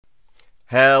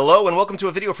Hello and welcome to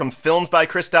a video from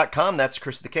filmedbychris.com. That's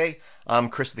Chris the K. I'm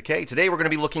Chris the K. Today we're going to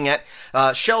be looking at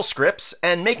shell scripts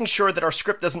and making sure that our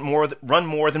script doesn't run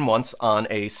more than once on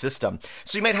a system.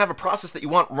 So you might have a process that you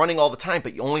want running all the time,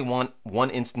 but you only want one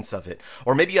instance of it.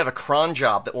 Or maybe you have a cron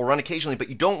job that will run occasionally, but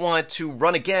you don't want it to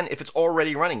run again if it's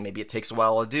already running. Maybe it takes a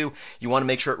while to do. You want to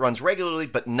make sure it runs regularly,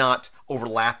 but not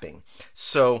overlapping.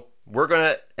 So we're going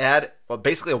to add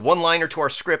basically a one-liner to our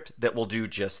script that will do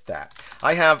just that.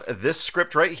 I have this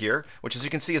script right here, which as you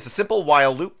can see is a simple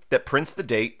while loop that prints the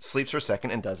date, sleeps for a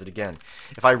second, and does it again.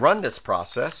 If I run this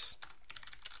process,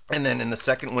 and then in the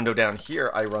second window down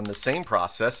here, I run the same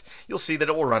process, you'll see that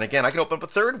it will run again. I can open up a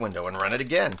third window and run it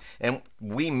again, and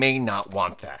we may not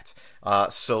want that.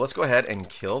 So let's go ahead and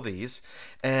kill these.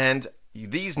 And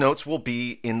these notes will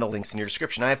be in the links in your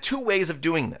description. I have two ways of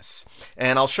doing this,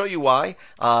 and I'll show you why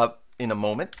in a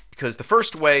moment, because the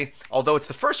first way, although it's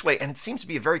the first way, and it seems to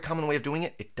be a very common way of doing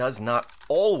it, it does not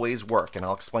always work, and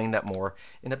I'll explain that more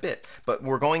in a bit. But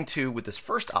we're going to, with this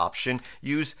first option,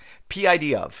 use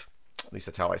PID of. At least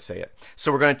that's how I say it.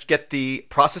 So we're going to get the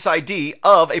process ID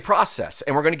of a process,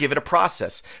 and we're going to give it a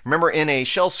process. Remember, in a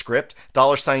shell script,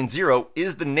 $0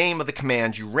 is the name of the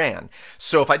command you ran.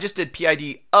 So if I just did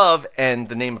PID of and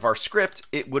the name of our script,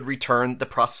 it would return the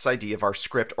process ID of our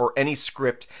script or any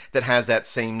script that has that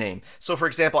same name. So for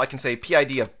example, I can say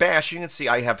PID of bash. You can see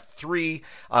I have three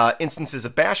instances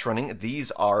of bash running.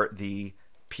 These are the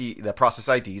process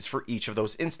IDs for each of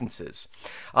those instances.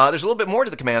 There's a little bit more to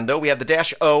the command though. We have the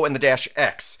 -o and the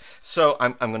 -x. So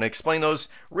I'm going to explain those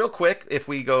real quick. If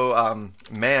we go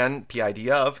man PID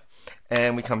of,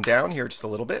 and we come down here just a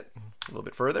little bit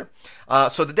further.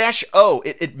 So the -o,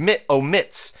 it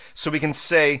omits. So we can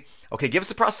say, okay, give us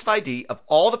the process ID of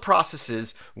all the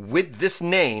processes with this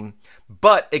name,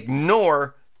 but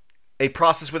ignore a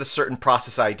process with a certain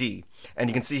process ID. And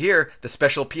you can see here the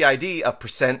special PID of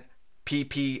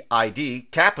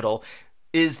 %PPID capital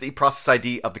is the process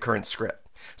ID of the current script.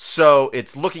 So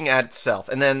it's looking at itself.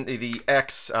 And then the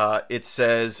X, it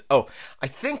says, oh, I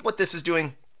think what this is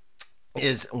doing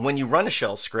is when you run a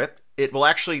shell script, it will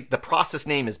actually, the process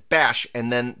name is bash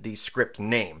and then the script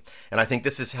name. And I think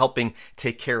this is helping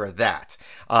take care of that.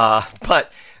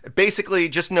 But basically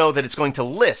just know that it's going to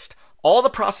list all the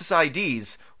process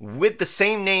IDs with the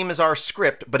same name as our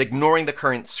script, but ignoring the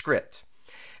current script.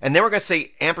 And then we're going to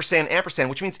say ampersand, ampersand,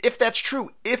 which means if that's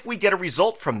true, if we get a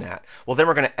result from that, well, then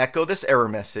we're going to echo this error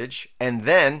message, and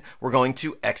then we're going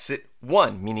to exit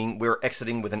 1, meaning we're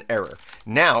exiting with an error.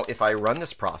 Now, if I run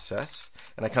this process,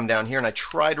 and I come down here and I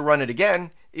try to run it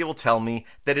again, it will tell me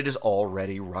that it is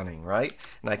already running, right?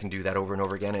 And I can do that over and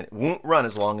over again, and it won't run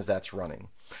as long as that's running.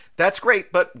 That's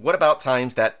great, but what about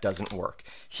times that doesn't work?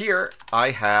 Here,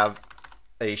 I have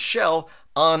a shell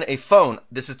on a phone.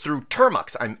 This is through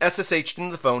Termux. I'm SSH'd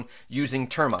into the phone using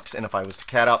Termux. And if I was to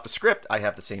cat out the script, I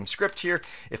have the same script here.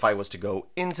 If I was to go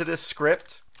into this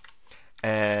script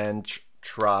and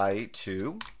try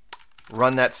to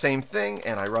run that same thing,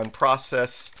 and I run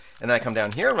process, and then I come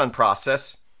down here and run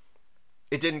process,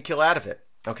 it didn't kill out of it,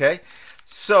 okay?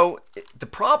 So the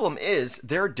problem is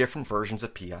there are different versions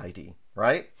of PID,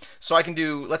 right? So I can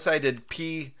do, let's say I did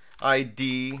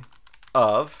PID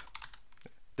of,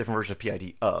 different version of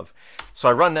PID of. So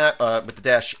I run that with the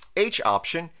 -h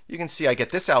option. You can see I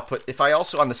get this output. If I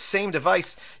also on the same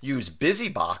device use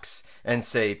BusyBox and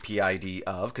say PID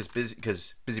of, because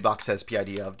BusyBox has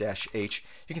PID of -h,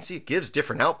 you can see it gives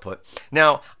different output.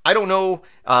 Now I don't know.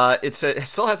 It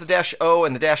still has the -o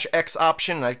and the -x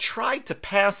option, and I tried to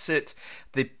pass it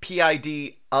the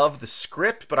PID of the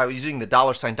script, but I was using the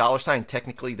 $.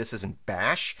 Technically, this isn't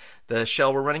bash, the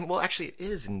shell we're running. Well, actually, it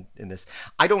is in this.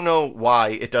 I don't know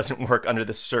why it doesn't work under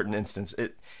this certain instance.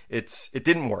 It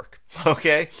didn't work,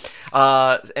 okay?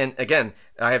 And again,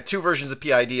 I have two versions of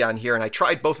PID on here, and I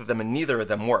tried both of them, and neither of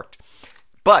them worked.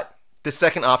 But the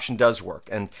second option does work,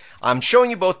 and I'm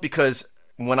showing you both because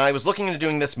when I was looking into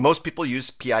doing this, most people use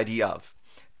PID of,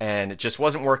 and it just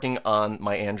wasn't working on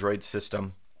my Android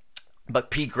system.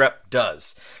 But pgrep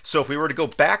does. So if we were to go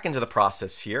back into the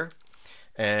process here,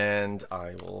 and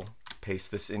I will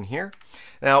paste this in here.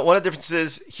 Now, one of the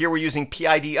differences here, we're using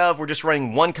PID of, we're just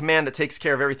running one command that takes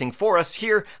care of everything for us.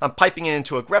 Here, I'm piping it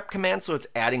into a grep command, so it's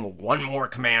adding one more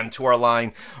command to our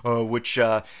line, which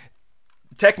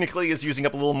technically is using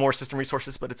up a little more system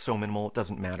resources, but it's so minimal, it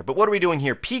doesn't matter. But what are we doing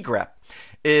here? Pgrep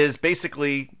is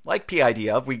basically like PID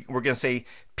of. We're going to say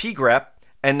pgrep,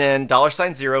 and then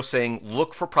 $0 saying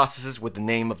look for processes with the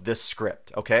name of this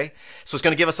script, okay? So it's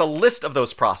going to give us a list of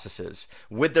those processes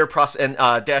with their process, and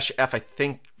 -f, I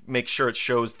think, make sure it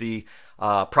shows the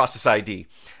process ID.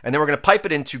 And then we're going to pipe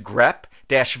it into grep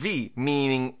 $V,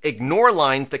 meaning ignore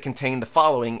lines that contain the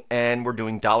following, and we're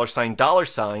doing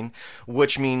 $$,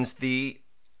 which means the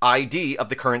ID of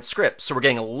the current script. So we're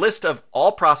getting a list of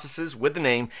all processes with the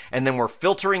name, and then we're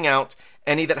filtering out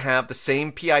any that have the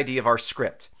same PID of our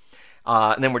script.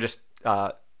 And then we're just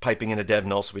piping in a dev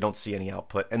null so we don't see any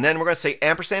output. And then we're going to say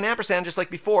ampersand, ampersand, just like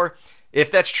before.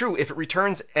 If that's true, if it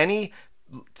returns anything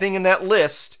in that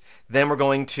list, then we're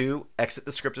going to exit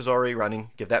the script is already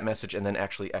running, give that message, and then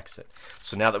actually exit.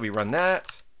 So now that we run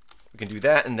that, we can do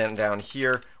that, and then down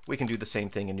here, we can do the same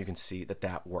thing, and you can see that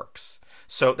that works.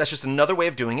 So that's just another way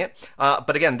of doing it.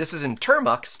 But again, this is in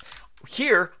Termux.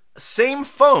 Here, same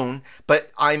phone,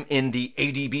 but I'm in the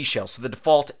ADB shell, so the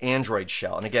default Android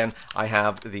shell. And again, I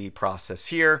have the process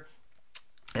here,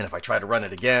 and if I try to run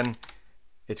it again,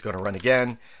 it's going to run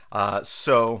again.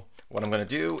 So what I'm going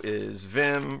to do is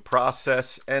vim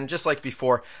process, and just like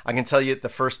before, I can tell you the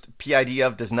first PID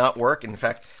of does not work. In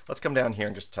fact, let's come down here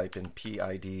and just type in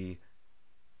PID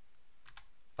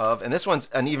of, and this one's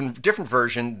an even different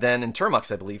version than in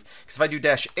Termux, I believe, because if I do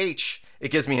 -H, it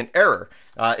gives me an error.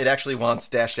 It actually wants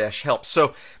 --help.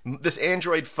 So this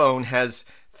Android phone has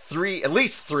at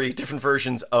least three different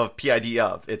versions of PID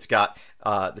of. It's got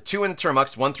the two in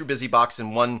Termux, one through BusyBox,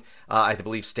 and one, I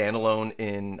believe, standalone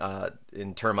in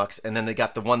Termux. And then they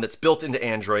got the one that's built into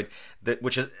Android,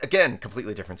 which is, again,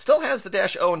 completely different. Still has the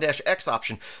 -O and -X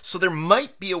option, so there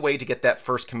might be a way to get that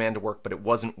first command to work, but it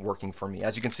wasn't working for me.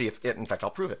 As you can see, in fact,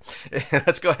 I'll prove it.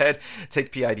 Let's go ahead,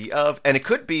 take PID of, and it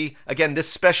could be, again,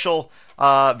 this special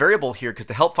variable here, because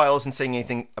the help file isn't saying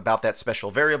anything about that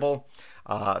special variable.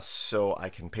 So I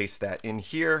can paste that in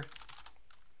here.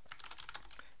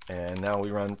 And now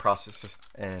we run process,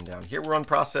 and down here we run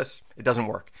process. It doesn't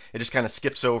work. It just kind of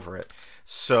skips over it.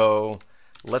 So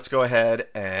let's go ahead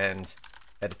and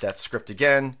edit that script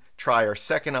again. Try our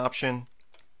second option.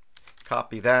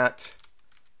 Copy that.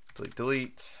 Delete,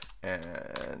 delete,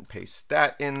 and paste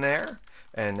that in there.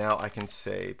 And now I can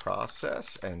say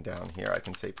process, and down here I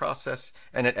can say process,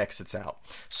 and it exits out.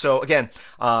 So again,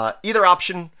 either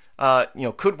option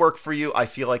could work for you. I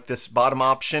feel like this bottom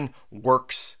option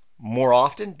works more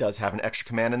often, does have an extra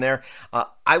command in there.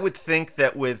 I would think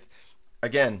that with,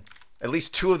 again, at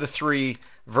least two of the three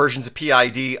versions of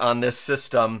PID on this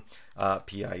system,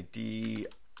 PID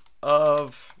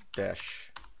of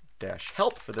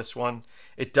 -help for this one,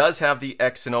 it does have the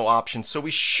X and O option, so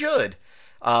we should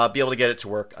be able to get it to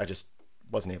work. I just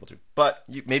wasn't able to. But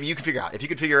maybe you can figure out. If you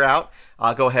could figure it out,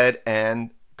 go ahead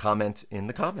and comment in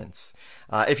the comments.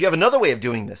 If you have another way of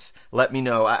doing this, let me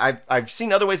know. I've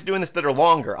seen other ways of doing this that are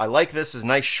longer. I like this as a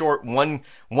nice short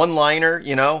one-liner,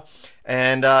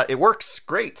 and it works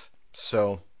great.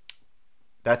 So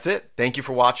that's it. Thank you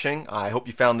for watching. I hope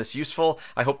you found this useful.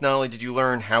 I hope not only did you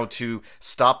learn how to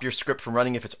stop your script from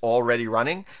running if it's already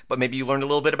running, but maybe you learned a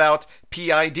little bit about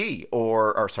PID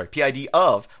PID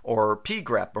of, or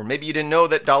pgrep, or maybe you didn't know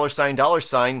that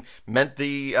 $$ meant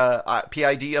the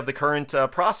PID of the current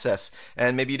process,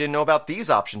 and maybe you didn't know about these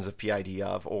options of PID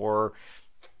of, or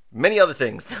many other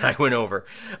things that I went over.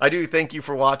 I do thank you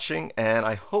for watching, and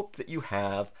I hope that you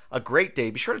have a great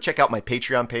day. Be sure to check out my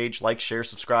Patreon page, like, share,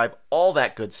 subscribe, all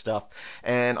that good stuff.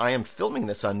 And I am filming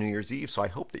this on New Year's Eve, so I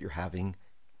hope that you're having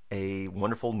a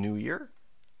wonderful New Year,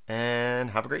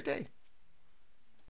 and have a great day.